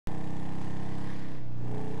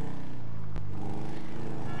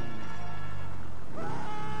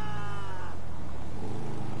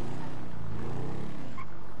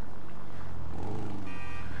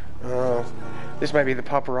This might be the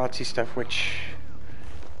paparazzi stuff, which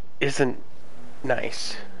isn't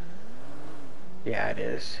nice. Yeah, it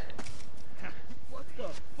is. What the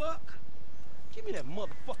fuck? Give me that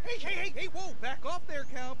motherfucker. Hey, whoa, back off there,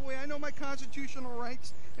 cowboy. I know my constitutional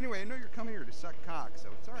rights. Anyway, I know you're coming here to suck cock, so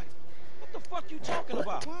it's all right. What the fuck you talking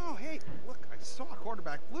about? Wow, hey, look, I saw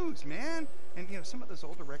Quarterback Blues, man. And, you know, some of those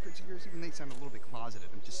older records of yours, even they sound a little bit closeted.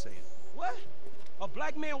 I'm just saying. What? A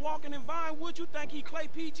black man walking in Vinewood, you think he Clay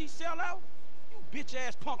PG sellout? You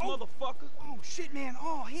bitch-ass punk motherfucker. Oh, shit, man.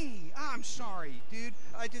 Oh, hey, I'm sorry, dude.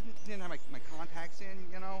 I didn't have my contacts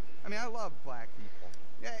in, you know. I mean, I love black people.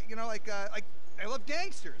 Yeah, you know, like I love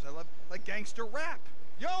gangsters. I love, like, gangster rap.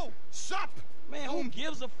 Yo, sup? Man, who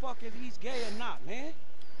gives a fuck if he's gay or not, man?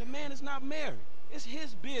 The man is not married. It's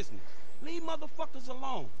his business. Leave motherfuckers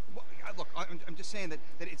alone. Well, look, I'm just saying that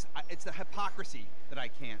it's the hypocrisy that I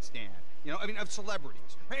can't stand. You know, I mean, of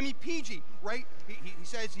celebrities. Right? I mean, PG, right? He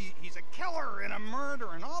says he's a killer and a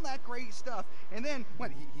murderer and all that great stuff. And then,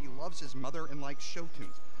 what, he loves his mother and likes show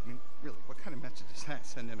tunes. I mean, really, what kind of message does that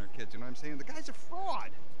send in our kids? You know what I'm saying? The guy's a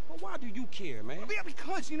fraud. But why do you care, man? Well, yeah,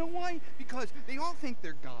 because, you know why? Because they all think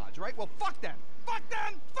they're gods, right? Well, fuck them. Fuck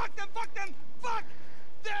them! Fuck them! Fuck them! Fuck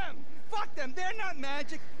them! Fuck them! They're not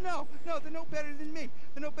magic. No, they're no better than me.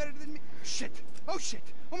 They're no better than me. Shit! Oh, shit!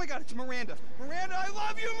 Oh, my God, it's Miranda. Miranda, I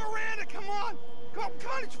love you, Miranda! Come on! Come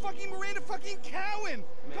on, it's fucking Miranda fucking Cowan!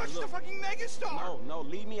 She's the fucking megastar! No,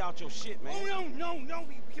 leave me out your shit, man. Oh, no.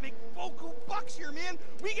 We can make vocal bucks here, man.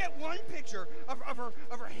 We get one picture of her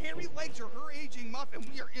hairy legs or her aging muff, and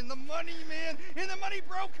we are in the money, man. In the money,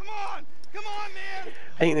 bro. Come on, man.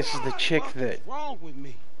 I think this is the chick that. What's wrong with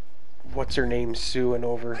me? What's her name? Suing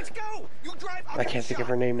over. Let's go. You drive. I can't think of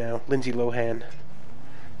her name now. Lindsay Lohan.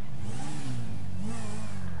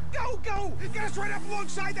 Go! Get us right up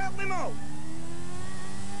alongside that limo.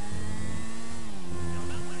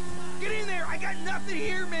 Get in there. I got nothing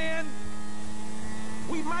here, man.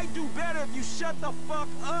 We might do better if you shut the fuck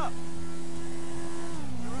up.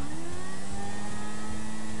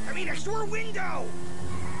 I mean, next to her window.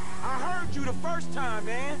 I heard you the first time,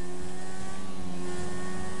 man.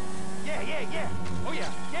 Yeah. Oh,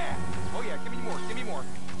 yeah. Give me more.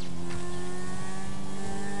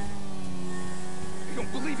 You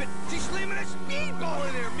don't believe it? She's slamming a speedball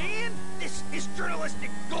in there, man. This is journalistic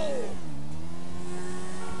gold.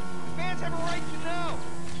 Fans have a right to know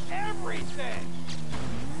everything.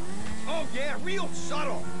 Oh, yeah, real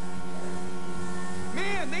subtle.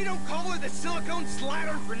 Man, they don't call her the silicone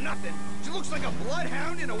slattern for nothing. She looks like a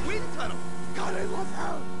bloodhound in a wind tunnel. God, I love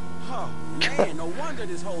her. Oh, man, no wonder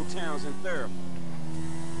this whole town's in therapy.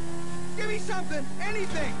 Give me something,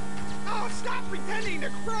 anything. Oh, stop pretending to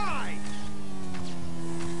cry.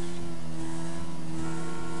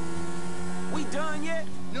 We done yet?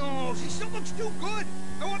 No, she still looks too good.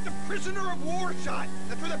 I want the prisoner of war shot.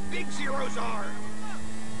 That's where the big zeros are.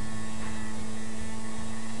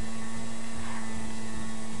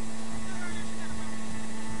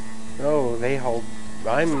 Oh, they hold.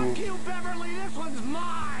 I'm. Fuck you, Beverly. This one's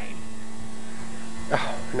mine.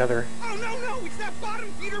 Oh, another. Oh, no, it's that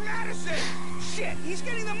bottom feeder Madison. Shit, he's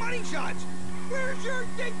getting the money shots. Where's your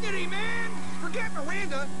dignity, man? Forget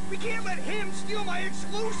Miranda. We can't let him steal my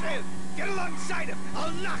exclusive. Get alongside him.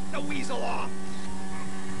 I'll knock the weasel off.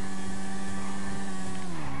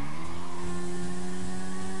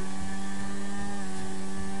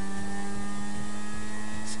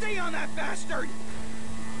 Stay on that bastard.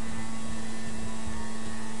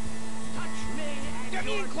 Touch me and Get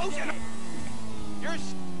me in close enough. You're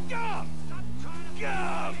scum.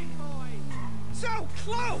 Scum. So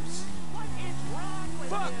close. What is wrong with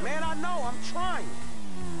Fuck, you? Man, I know. I'm trying.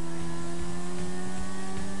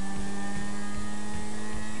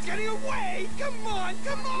 He's getting away. Come on.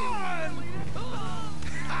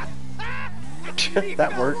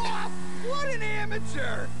 That worked. Off. What an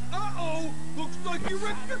amateur. Uh-oh. Looks like you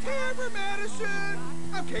wrecked your camera, Madison.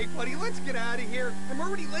 Okay, buddy, let's get out of here. I'm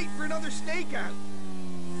already late for another stakeout.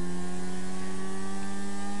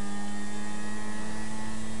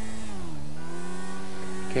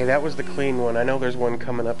 Okay, that was the clean one. I know there's one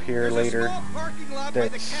coming up here There's later. A small parking lot by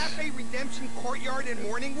the Cafe Redemption Courtyard in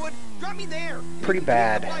Morningwood. Drop me there. Pretty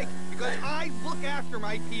bad. Because I look after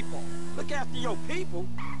my people. Look after your people?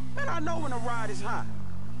 Man, I know when the ride is hot.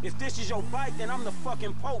 If this is your bike, then I'm the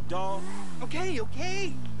fucking Pope, dawg.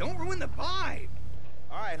 Okay. Don't ruin the vibe.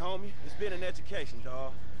 All right, homie. It's been an education,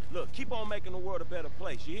 dawg. Look, keep on making the world a better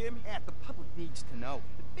place, you hear me? Yeah, the public needs to know.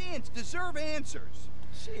 The fans deserve answers.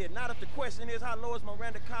 Shit, not if the question is how low is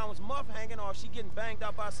Miranda Cowan's muff hanging or if she getting banged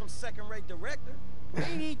out by some second-rate director.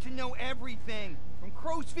 They need to know everything, from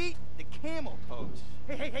crow's feet to camel toes.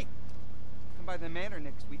 Hey. Come by the manor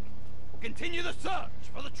next week. Continue the search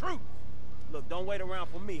for the truth. Look, don't wait around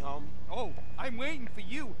for me, homie. Oh, I'm waiting for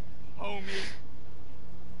you, homie.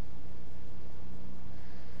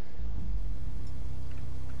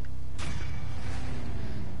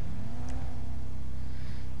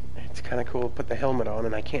 It's kind of cool to put the helmet on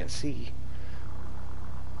and I can't see.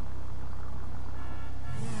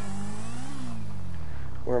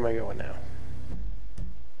 Where am I going now?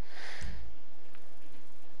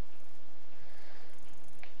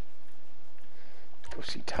 Go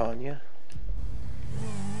see Tanya.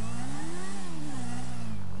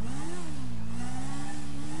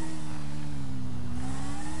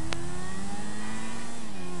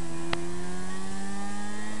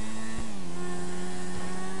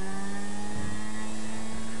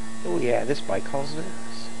 Oh yeah, this bike hauls this.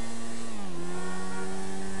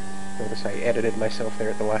 Notice I edited myself there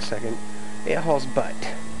at the last second. It hauls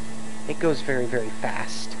butt. It goes very, very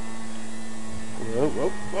fast. Whoa, whoa,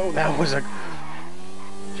 whoa, that was a...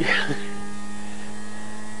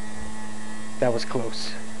 That was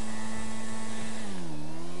close.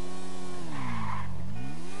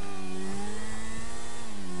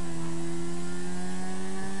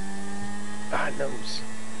 Ah, nose.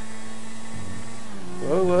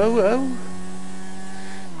 Whoa, whoa, whoa.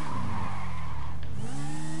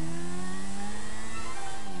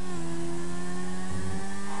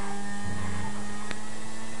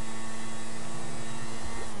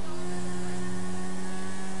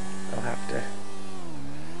 I'll have to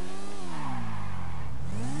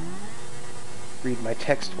read my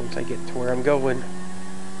text once I get to where I'm going.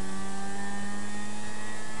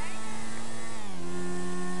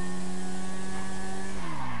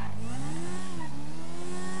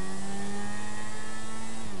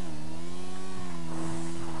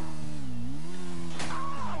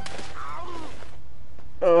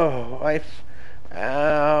 Oh,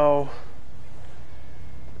 ow.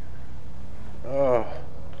 Oh,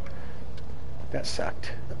 that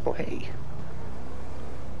sucked. Oh, hey.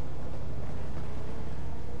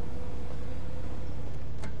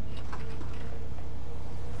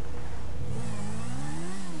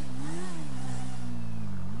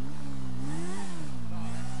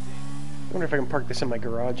 I wonder if I can park this in my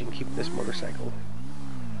garage and keep this motorcycle.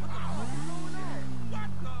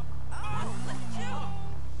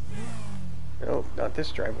 No, not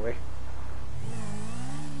this driveway.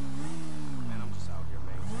 Man, I'm just out here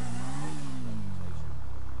maintaining my reputation.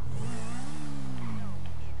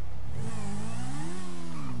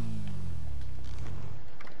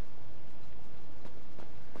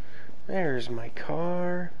 There's my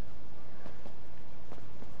car.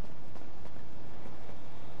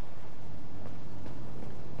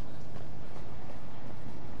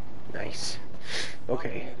 Nice.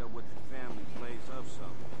 Okay. Nigga with the family plays up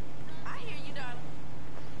something. I hear you, darling.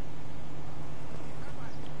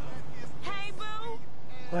 Hey, boo.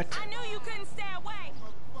 What? I knew you couldn't stay away.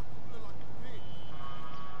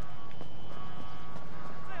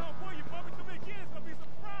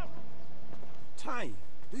 Tanya,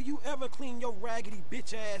 do you ever clean your raggedy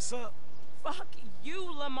bitch ass up? Fuck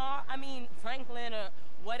you, Lamar. I mean, Franklin or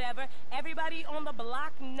whatever. Everybody on the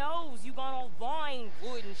block knows you gone on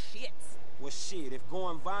Vinewood and shit. Well, shit, if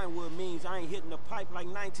going Vinewood means I ain't hitting the pipe like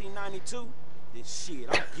 1992, then shit,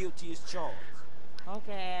 I'm guilty as charged. Punk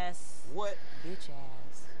ass. What? Bitch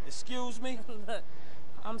ass. Excuse me? Look,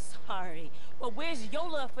 I'm sorry, but where's your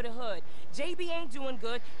love for the hood? JB ain't doing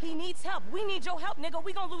good. He needs help. We need your help, nigga.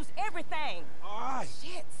 We gonna lose everything. All right.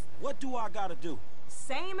 Shit. What do I gotta do?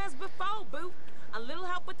 Same as before, boo. A little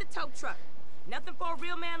help with the tow truck. Nothing for a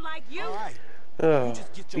real man like you. All right. Oh, You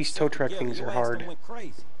just get these yourself tow truck together. things Your are ass hard. done went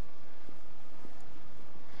crazy.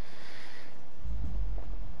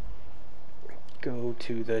 Go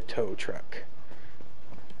to the tow truck.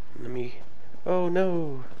 Let me... Oh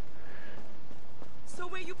no. So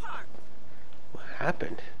where you park? What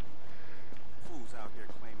happened? Fools out here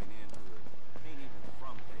claiming inhood. Ain't even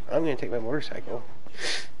from Dayton. I'm gonna take my motorcycle.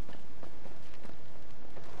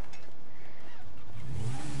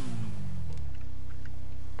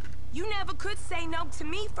 You never could say no to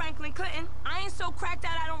me, Franklin Clinton. I ain't so cracked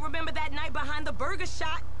out I don't remember that night behind the burger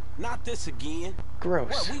shop. Not this again. Gross.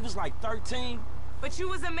 What, we was like 13? But you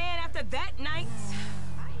was a man after that night.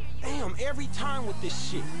 Damn, every time with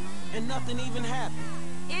this shit. And nothing even happened.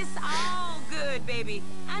 It's all good, baby.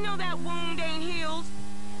 I know that wound ain't healed.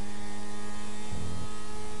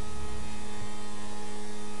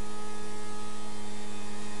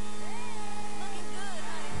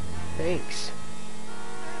 Thanks.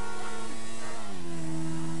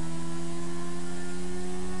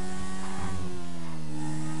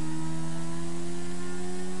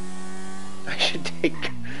 I should take...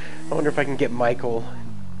 I wonder if I can get Michael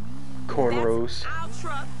cornrows. That's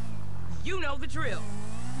our truck. You know the drill.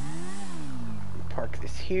 Park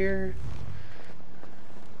this here.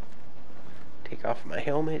 Take off my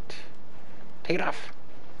helmet. Take it off.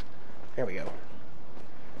 There we go.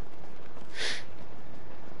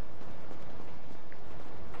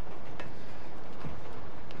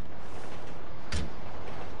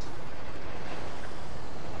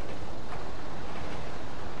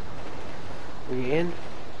 We in?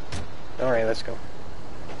 Alright, let's go.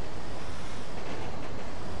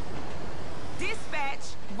 Dispatch,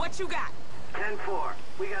 what you got? 10-4.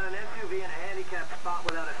 We got an SUV in a handicapped spot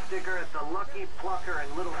without a sticker at the Lucky Plucker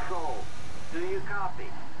in Little Seoul. Do you copy?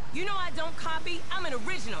 You know I don't copy. I'm an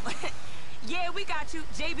original. Yeah, we got you.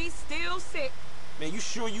 JB still sick. Man, you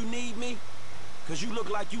sure you need me? Cause you look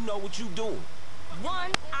like you know what you doing.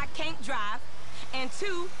 One, I can't drive. And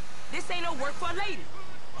two, this ain't no work for a lady.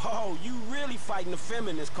 Oh, you really fighting the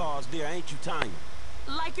feminist cause there, ain't you, Tanya?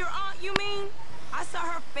 Like your aunt, you mean? I saw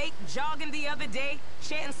her fake jogging the other day,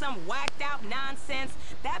 chanting some whacked out nonsense.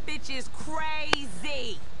 That bitch is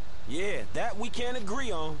crazy. Yeah, that we can't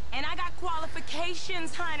agree on. And I got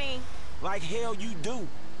qualifications, honey. Like hell you do.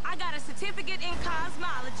 I got a certificate in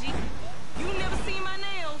cosmology. You never seen my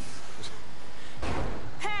nails.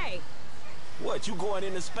 Hey, What, you going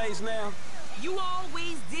into space now? you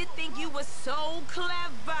always did think you were so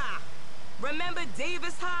clever. Remember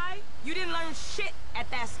Davis High? You didn't learn shit at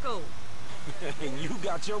that school. And you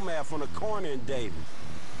got your math on the corner in Davis.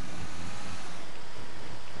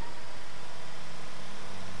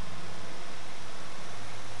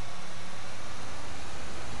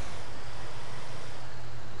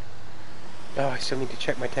 Oh, I still need to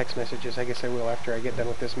check my text messages. I guess I will after I get done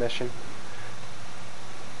with this mission.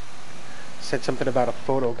 Said something about a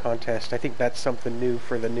photo contest. I think that's something new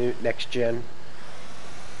for the new next gen.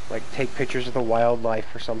 Like take pictures of the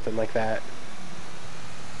wildlife or something like that.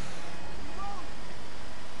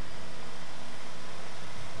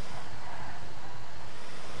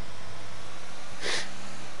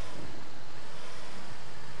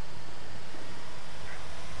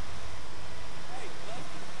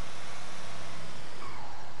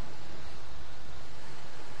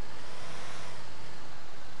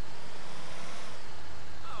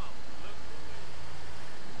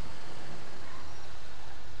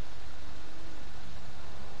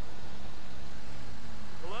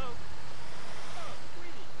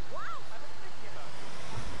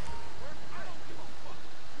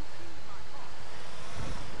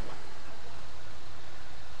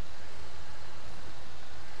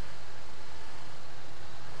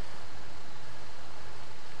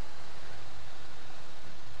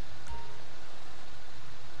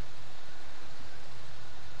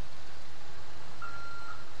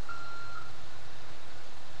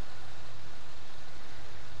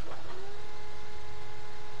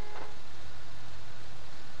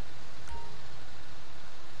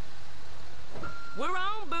 We're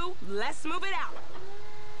on, boo. Let's move it out.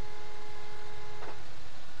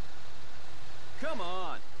 Come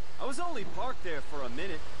on. I was only parked there for a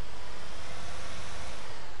minute.